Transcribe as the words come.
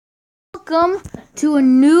welcome to a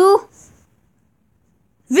new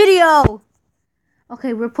video.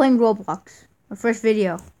 Okay, we're playing Roblox. Our first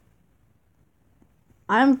video.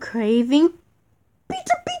 I'm craving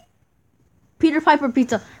Peter Piper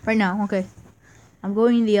pizza right now. Okay, I'm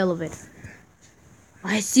going in the elevator.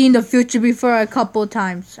 I've seen the future before a couple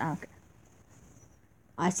times. I don't care.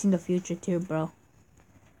 I've seen the future too, bro.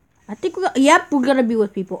 I think we're gonna be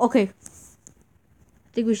with people. Okay.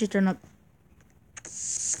 I think we should turn up.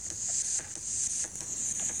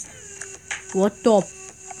 What the?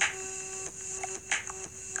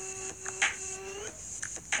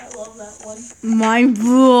 I love that one. Mind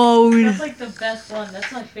blown. That's like the best one.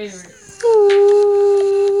 That's my favorite.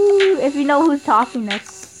 Ooh, if you know who's talking,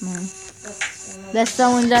 that's man. That's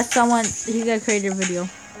someone. He's gonna create a video.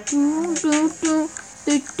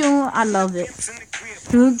 I love it.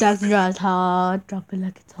 That's just hot. Drop it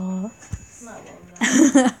like it's hot.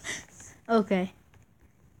 Okay.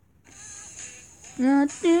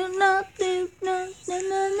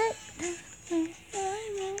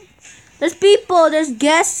 There's people. There's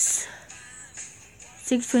guests.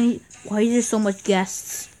 620. Why is there so much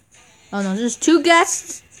guests? Oh no, there's 2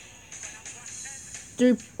 guests.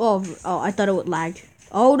 3. Oh, I thought it would lag.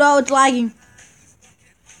 Oh no, it's lagging.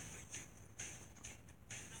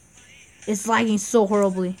 It's lagging so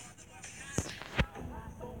horribly.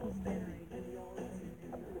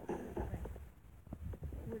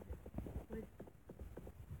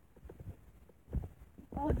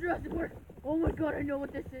 Oh, Jurassic Park. Oh my god, I know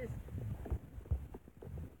what this is.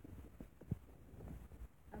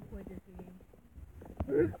 I've played this game.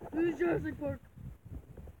 This is Jurassic Park.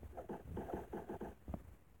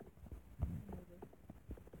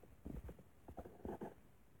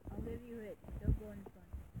 I'll give you it. Don't go in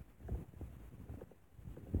front.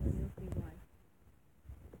 You'll see why.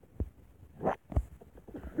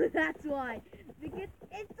 That's why. Because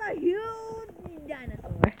it's a huge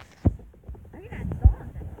dinosaur. I can add songs.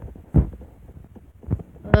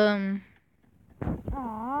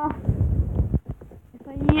 Aww. If I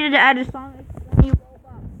needed to add a song, it's gonna be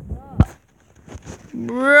Roblox.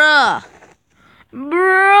 Bruh.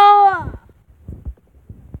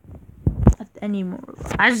 Any more?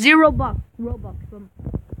 I have 0 Robux. From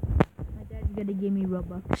my dad's gonna give me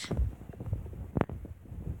Robux.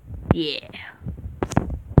 Yeah.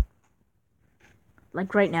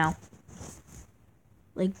 Like right now.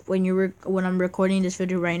 Like when I'm recording this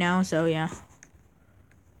video right now. So yeah.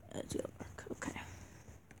 Let's go back. Okay.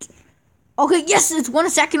 Okay. Yes, it's 1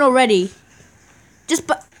 second already.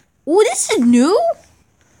 Oh, this is new.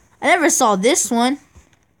 I never saw this one.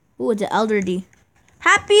 Oh, it's an elderly.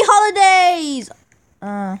 Happy holidays!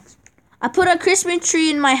 I put a Christmas tree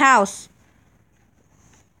in my house.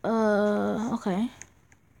 Okay.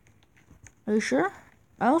 Are you sure?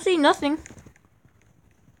 I don't see nothing.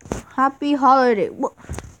 Happy holiday.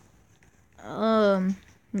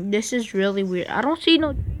 This is really weird. I don't see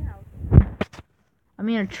no tree house. I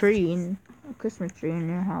mean a Christmas tree in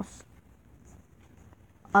your house.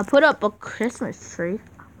 I put up a Christmas tree.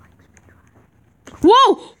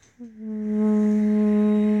 Whoa!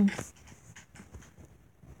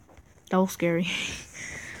 That was scary.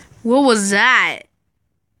 What was that?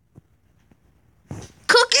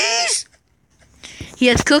 Cookies! He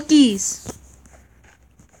has cookies.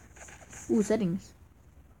 Ooh, settings.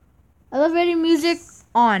 Elevator music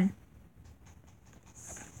on.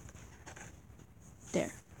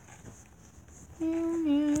 There.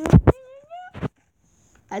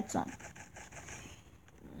 That's on.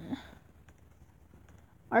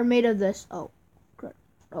 Are made of this. Oh, crap.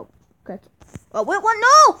 Oh, crap. Oh, wait, what?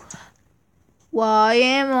 No! Why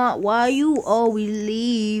are you always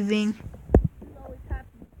leaving? This always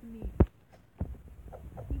happens to me.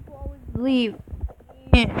 People always leave.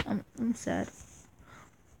 Yeah, I'm sad.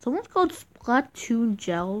 Someone's called Splatoon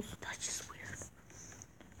Gels. That's just weird.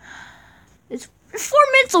 It's 4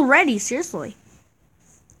 minutes already, seriously.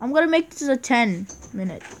 I'm gonna make this a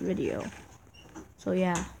 10-minute video. So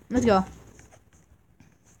yeah, let's go.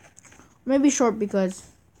 Maybe short because,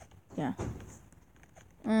 yeah.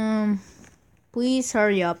 Please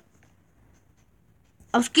hurry up.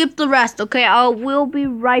 I'll skip the rest, okay? We'll be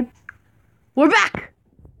right. We're back.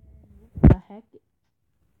 What the heck?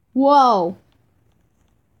 Whoa.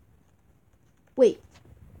 Wait.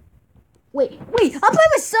 I'm by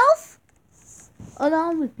myself? Oh, no,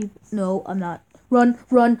 I'm with people. No, I'm not. Run.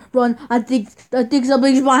 I think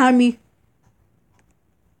something's behind me.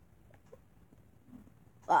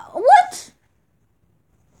 What?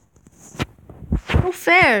 No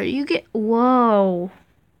fair. You get. Whoa.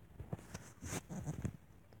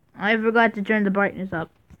 I forgot to turn the brightness up.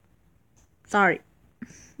 Sorry.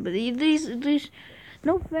 But these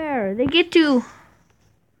No fair. They get to.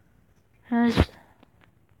 Whoa,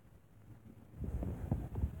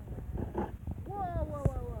 whoa, whoa,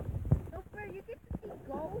 whoa. No fair. You get to see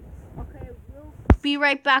gold. Okay, we'll be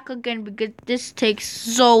right back again because this takes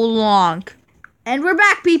so long. And we're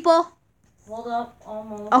back, people. Hold up,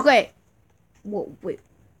 almost. Okay. Whoa, wait.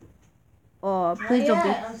 Please don't be.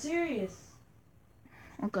 I'm serious.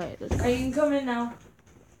 Okay, let's go. Alright, you can come in now.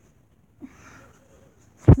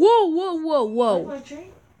 Whoa, whoa, whoa, whoa. Like my tree?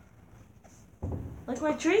 Like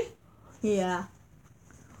my tree? Yeah.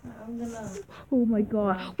 I'm gonna. Oh my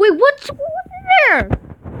god. Wait, what's in there?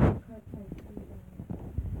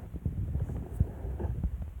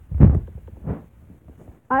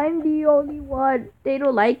 I'm the only one. They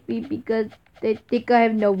don't like me because they think I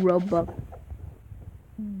have no Robux.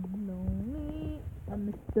 Lonely.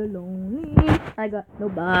 I'm Mr. Lonely. I got no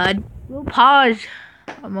bad. We'll pause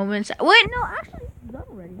a moment. Wait, no, actually, it's done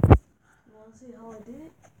already. You wanna see how I did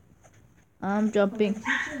it? I'm jumping. I'm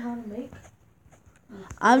gonna teach you how to make.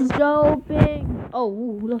 I'm jumping. Oh,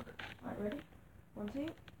 ooh, look. Alright, ready? 1, 2.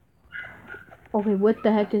 Okay, what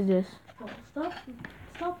the heck is this? Oh,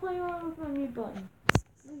 stop playing around with my mute button.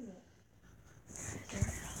 Leave it.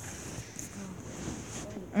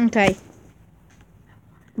 Okay.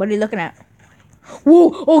 What are you looking at?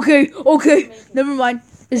 Whoa, okay. Never mind.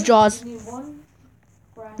 It's Jaws. You need one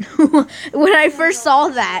brass. When I first saw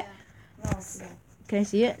that. No, yeah. Can I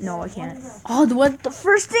see it? No, I can't. Oh, the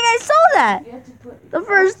first thing I saw that. You have to put. The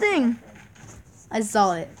first thing. I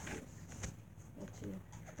saw it.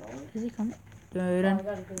 Is he coming? Oh, I got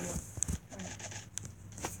a good one. Alright.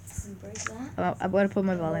 You break that. I'm going to put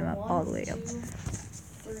my volume up all the way up. 1, 2,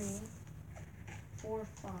 3, 4,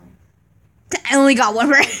 5. I only got one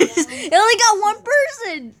person. I only got one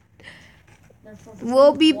person. Then from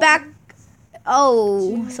We'll be 1, back.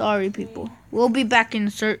 Oh, 2, sorry, people. We'll be back in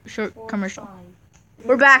a short 4, commercial. 5.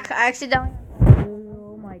 We're back. I accidentally.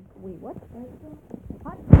 Oh my. Wait, what?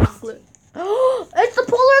 Hot chocolate. Oh, it's the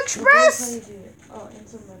Polar Express. Oh,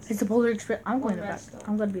 it's a red. It's the Polar Express. I'm going in the back. Redstone.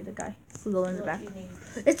 I'm gonna be the guy who go in the What back. you need.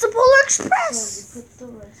 It's the Polar So Express. you put the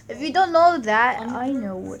redstone. If you don't know that, Under I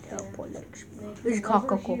know what the there. Polar Express. Then This is come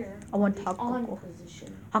over Kakako. here I want on the on Kakako.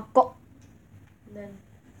 position. Kakako. Then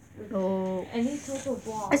with Oh. any type of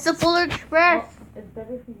block. It's the Polar Express. Well, it's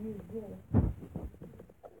better if you use this.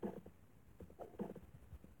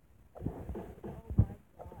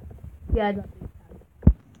 Yeah,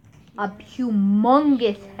 a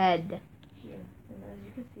humongous head. Here. And as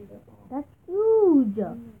you can see, they're all. That's huge. So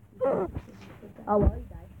you put that. Oh, well,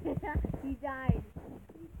 he died. He died.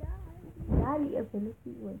 Daddy, okay, let's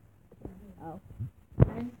see what. Oh.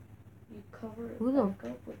 Then you cover it Who the- back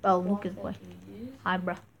up with oh, the block Lucas that boy. you use. Hi,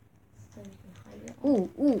 bruh. Then you can hide it. Ooh,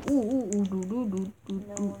 do, do, do, do, And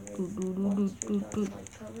then do, when do, do, it do, walks do, through do. that, like,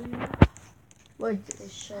 cover you, What is they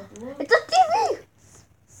this? should look It's a TV!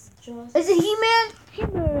 just Is it He-Man?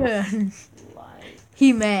 He-Man. like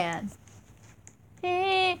He-Man.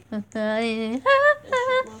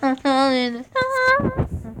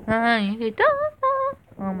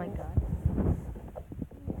 Oh my god.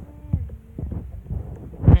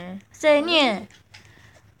 Say yeah.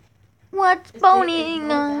 What's If boning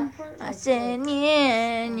ignore on? that part, I like, said this.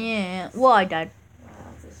 yeah. Well, I died.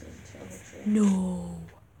 This is telemetry. No.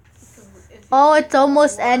 If Oh, you it's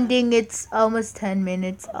almost want- ending. It's almost 10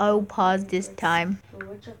 minutes. I'll pause this time.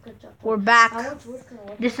 We're back. How much wood can I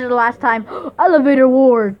work This is the last time. Elevator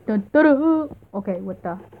war. Dun, dun, dun. Okay, what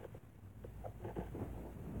the?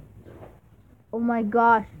 Oh my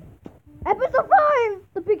gosh. Episode 5!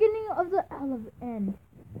 The beginning of the end.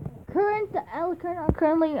 Currently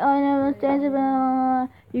on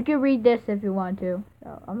you can read this if you want to.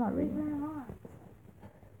 So I'm not reading it.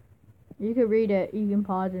 You can read it. You can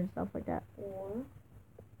pause and stuff like that. Or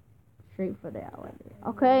Straight for the elevator.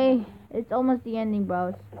 Okay, it's almost the ending,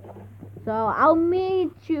 bros. So I'll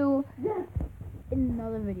meet you in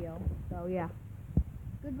another video. So yeah.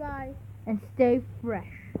 Goodbye and stay fresh.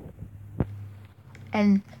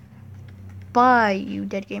 And bye, you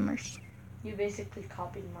dead gamers. you basically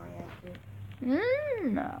copied my outfit.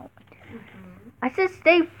 No. I said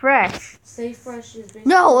stay fresh. Stay fresh is basically.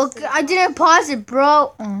 No, stay okay, I fresh. didn't pause it,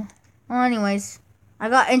 bro. Well, anyways, I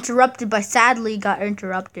got interrupted by sadly got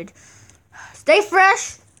interrupted. Stay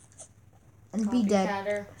fresh and be dead.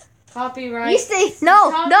 Copycatter. Copyright. He say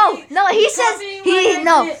no. He says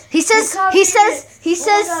he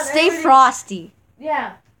says God, stay everybody- frosty.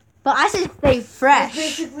 Yeah. But I said stay It's fresh.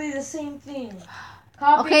 basically the same thing.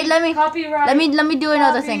 Copy, Okay, let me- Copyright. Let me do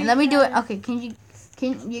another thing. Let me do it. Copy. Okay,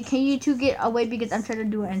 can you two get away because I'm trying to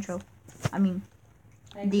do an intro. I mean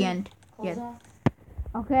the end. Close yeah. off.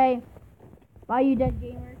 Okay. Bye, you dead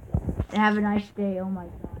gamers. And have a nice day. Oh my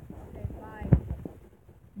god. Okay, bye.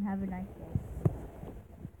 And have a nice day.